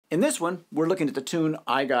In this one, we're looking at the tune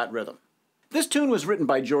I Got Rhythm. This tune was written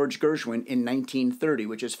by George Gershwin in 1930,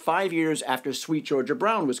 which is 5 years after Sweet Georgia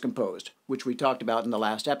Brown was composed, which we talked about in the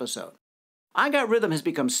last episode. I Got Rhythm has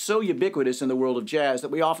become so ubiquitous in the world of jazz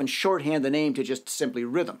that we often shorthand the name to just simply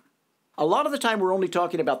rhythm. A lot of the time we're only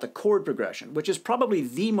talking about the chord progression, which is probably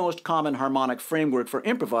the most common harmonic framework for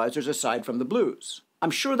improvisers aside from the blues.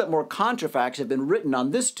 I'm sure that more contrafacts have been written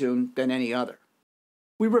on this tune than any other.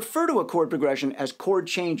 We refer to a chord progression as chord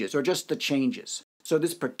changes, or just the changes. So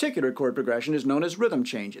this particular chord progression is known as rhythm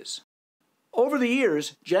changes. Over the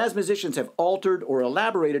years, jazz musicians have altered or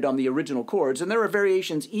elaborated on the original chords, and there are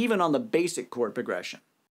variations even on the basic chord progression.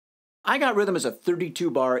 I Got Rhythm is a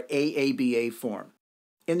 32-bar AABA form.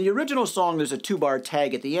 In the original song, there's a 2-bar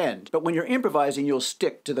tag at the end, but when you're improvising, you'll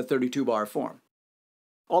stick to the 32-bar form.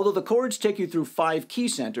 Although the chords take you through 5 key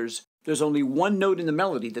centers, there's only one note in the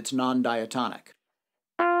melody that's non-diatonic.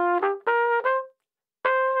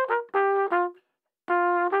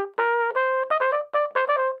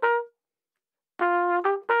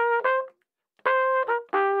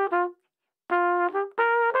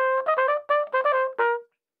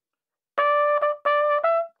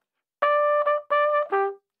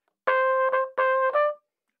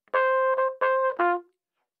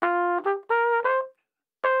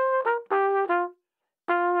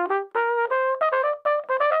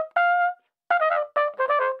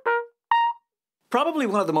 Probably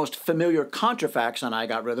one of the most familiar contrafacts on I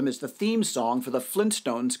Got Rhythm is the theme song for the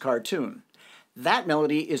Flintstones cartoon. That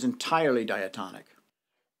melody is entirely diatonic.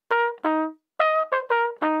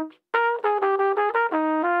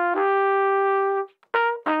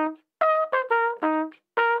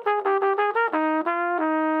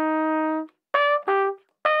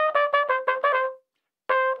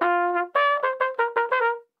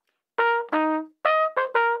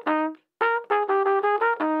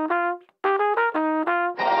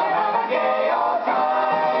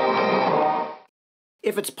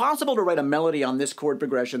 If it's possible to write a melody on this chord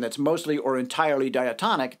progression that's mostly or entirely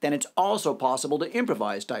diatonic, then it's also possible to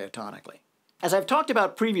improvise diatonically. As I've talked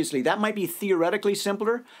about previously, that might be theoretically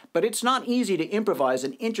simpler, but it's not easy to improvise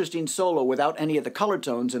an interesting solo without any of the color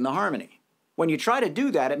tones in the harmony. When you try to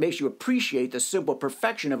do that, it makes you appreciate the simple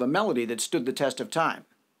perfection of a melody that stood the test of time.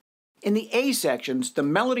 In the A sections, the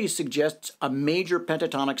melody suggests a major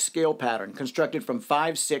pentatonic scale pattern constructed from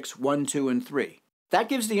 5, 6, 1, 2, and 3. That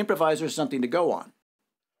gives the improviser something to go on.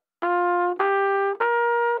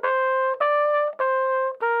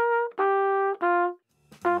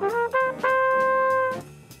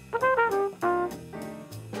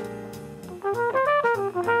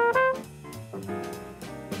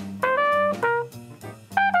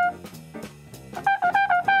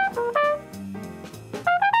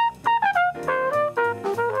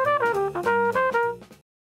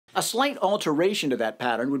 A slight alteration to that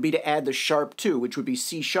pattern would be to add the sharp 2, which would be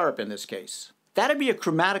C sharp in this case. That'd be a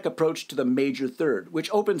chromatic approach to the major third,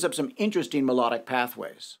 which opens up some interesting melodic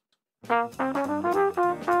pathways.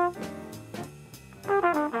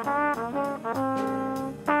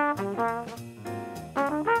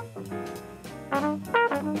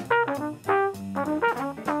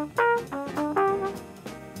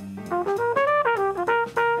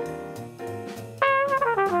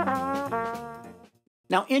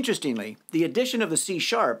 Now, interestingly, the addition of the C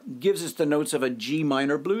sharp gives us the notes of a G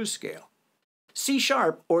minor blues scale. C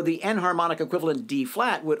sharp, or the enharmonic equivalent D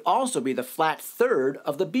flat, would also be the flat third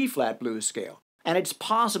of the B flat blues scale, and it's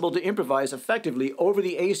possible to improvise effectively over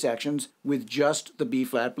the A sections with just the B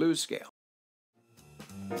flat blues scale.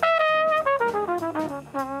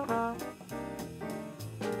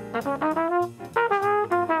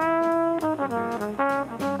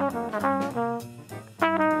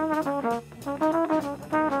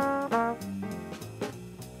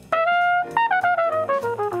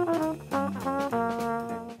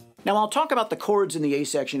 Now, I'll talk about the chords in the A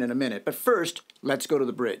section in a minute, but first, let's go to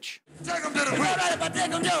the bridge. Take 'em to the bridge. All right, if I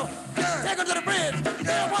take 'em, Joe. Take 'em to the bridge.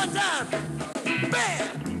 There one time.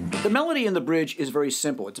 Bam! The melody in the bridge is very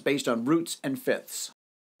simple. It's based on roots and fifths.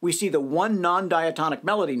 We see the one non-diatonic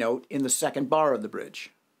melody note in the second bar of the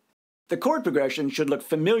bridge. The chord progression should look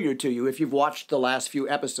familiar to you if you've watched the last few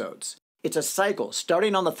episodes. It's a cycle,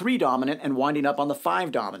 starting on the 3 dominant and winding up on the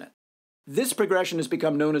 5 dominant. This progression has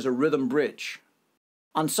become known as a rhythm bridge.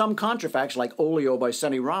 On some contrafacts, like Oleo by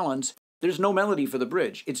Sonny Rollins, there's no melody for the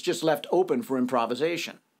bridge. It's just left open for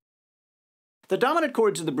improvisation. The dominant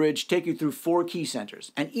chords of the bridge take you through 4 key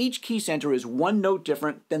centers, and each key center is one note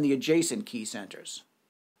different than the adjacent key centers.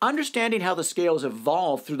 Understanding how the scales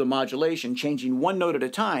evolve through the modulation, changing one note at a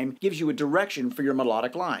time, gives you a direction for your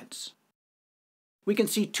melodic lines. we can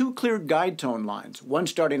see two clear guide tone lines, one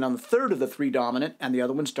starting on the third of the 3 dominant and the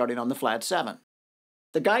other one starting on the flat 7.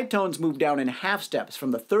 The guide tones move down in half steps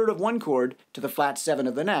from the third of one chord to the flat 7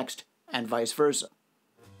 of the next, and vice versa.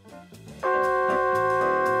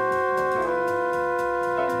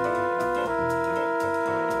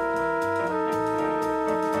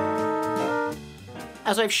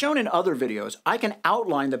 As I've shown in other videos, I can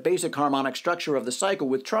outline the basic harmonic structure of the cycle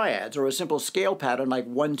with triads or a simple scale pattern like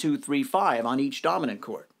 1, 2, 3, 5 on each dominant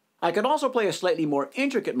chord. I could also play a slightly more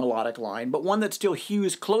intricate melodic line, but one that still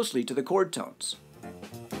hews closely to the chord tones.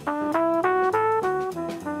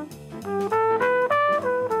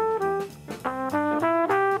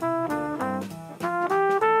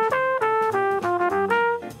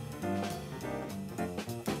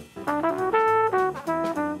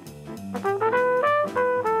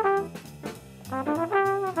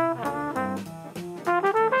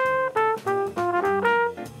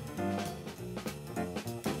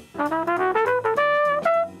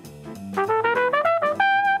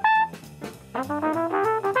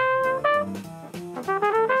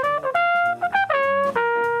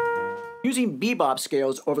 Using bebop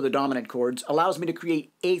scales over the dominant chords allows me to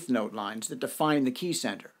create eighth note lines that define the key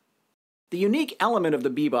center. The unique element of the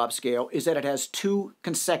bebop scale is that it has 2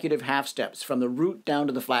 consecutive half steps from the root down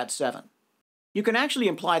to the flat 7. You can actually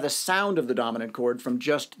imply the sound of the dominant chord from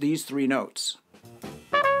just these 3 notes.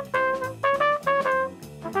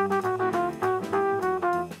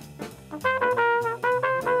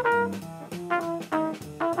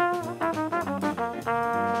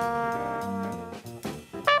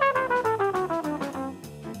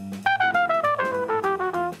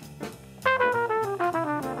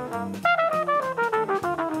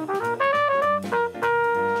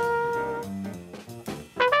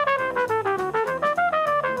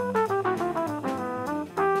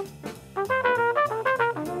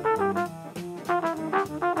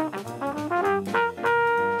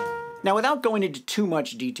 Now, without going into too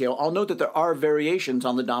much detail, I'll note that there are variations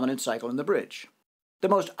on the dominant cycle in the bridge. The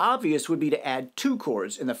most obvious would be to add 2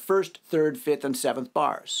 chords in the 1st, 3rd, 5th, and 7th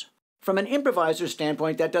bars. From an improviser's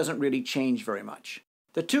standpoint, that doesn't really change very much.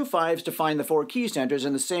 The 2 5s define the 4 key centers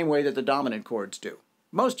in the same way that the dominant chords do.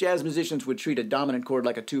 Most jazz musicians would treat a dominant chord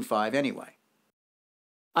like a 2 5 anyway.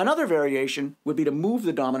 Another variation would be to move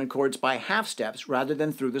the dominant chords by half steps rather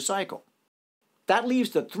than through the cycle. That leaves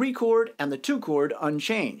the 3 chord and the 2 chord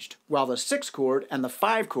unchanged, while the 6 chord and the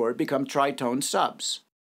 5 chord become tritone subs.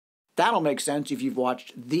 That'll make sense if you've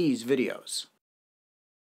watched these videos.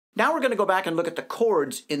 Now we're going to go back and look at the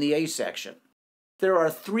chords in the A section. There are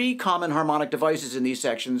 3 common harmonic devices in these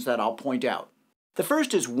sections that I'll point out. The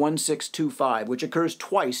first is 1-6-2-5, which occurs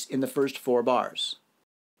twice in the first 4 bars.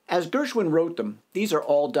 As Gershwin wrote them, these are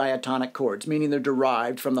all diatonic chords, meaning they're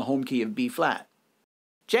derived from the home key of B flat.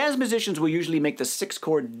 Jazz musicians will usually make the 6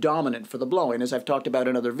 chord dominant for the blowing, as I've talked about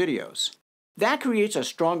in other videos. That creates a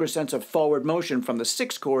stronger sense of forward motion from the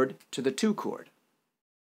 6 chord to the 2 chord.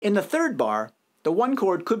 In the 3rd bar, the 1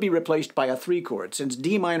 chord could be replaced by a 3 chord, since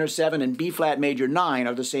D minor 7 and B flat major 9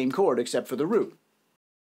 are the same chord except for the root.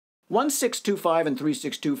 1-6-2-5 and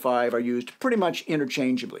 3-6-2-5 are used pretty much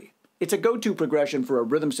interchangeably. It's a go-to progression for a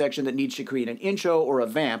rhythm section that needs to create an intro or a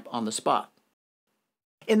vamp on the spot.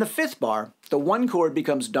 In the 5th bar, the 1 chord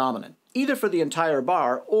becomes dominant, either for the entire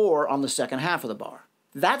bar or on the second half of the bar.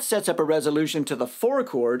 That sets up a resolution to the 4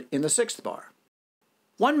 chord in the 6th bar.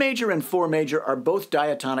 1 major and 4 major are both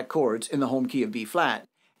diatonic chords in the home key of B flat,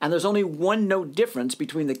 and there's only 1 note difference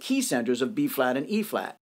between the key centers of B flat and E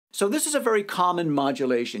flat. So this is a very common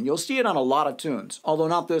modulation. You'll see it on a lot of tunes, although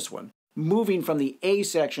not this one, moving from the A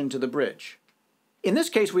section to the bridge. In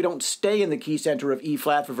this case, we don't stay in the key center of E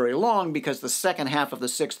flat for very long because the second half of the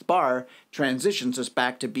 6th bar transitions us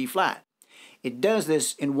back to B flat. It does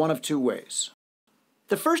this in one of 2 ways.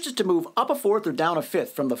 The first is to move up a 4th or down a 5th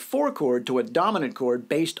from the 4 chord to a dominant chord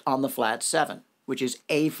based on the flat 7, which is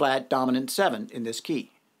A flat dominant 7 in this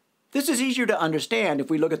key. This is easier to understand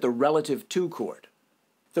if we look at the relative 2 chord.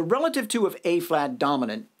 The relative 2 of A flat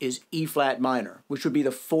dominant is E flat minor, which would be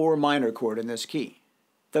the 4 minor chord in this key.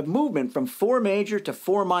 The movement from 4 major to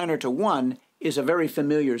 4 minor to 1 is a very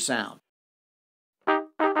familiar sound.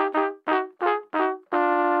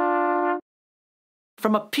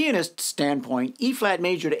 From a pianist's standpoint, E flat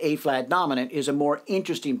major to A flat dominant is a more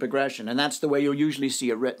interesting progression, and that's the way you'll usually see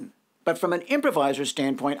it written. But from an improviser's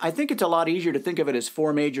standpoint, I think it's a lot easier to think of it as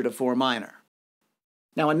 4 major to 4 minor.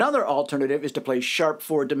 Now another alternative is to play sharp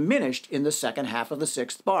 4 diminished in the second half of the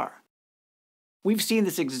 6th bar. We've seen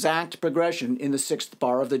this exact progression in the 6th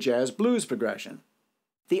bar of the jazz blues progression.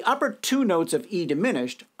 The upper 2 notes of E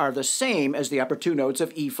diminished are the same as the upper 2 notes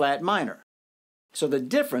of E flat minor. So the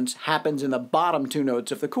difference happens in the bottom two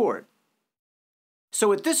notes of the chord.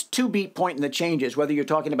 So at this 2-beat point in the changes, whether you're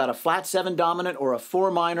talking about a flat 7 dominant or a 4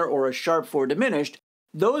 minor or a sharp 4 diminished,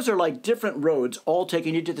 those are like different roads all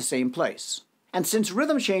taking you to the same place. And since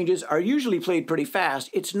rhythm changes are usually played pretty fast,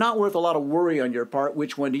 it's not worth a lot of worry on your part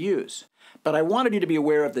which one to use. But I wanted you to be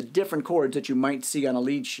aware of the different chords that you might see on a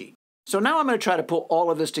lead sheet. So now I'm going to try to pull all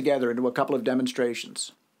of this together into a couple of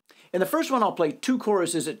demonstrations. In the first one, I'll play 2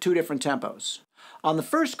 choruses at 2 different tempos. On the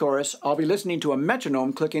first chorus, I'll be listening to a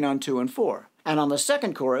metronome clicking on 2 and 4. And on the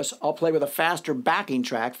second chorus, I'll play with a faster backing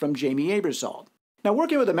track from Jamie Aebersold. Now,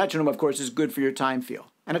 working with a metronome, of course, is good for your time feel.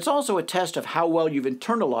 And it's also a test of how well you've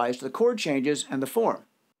internalized the chord changes and the form.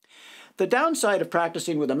 The downside of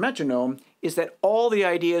practicing with a metronome is that all the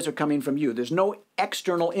ideas are coming from you. There's no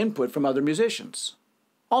external input from other musicians.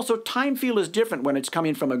 Also, time feel is different when it's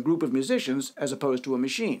coming from a group of musicians as opposed to a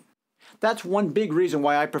machine. That's one big reason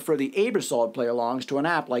why I prefer the Aebersold play-alongs to an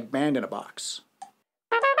app like Band in a Box.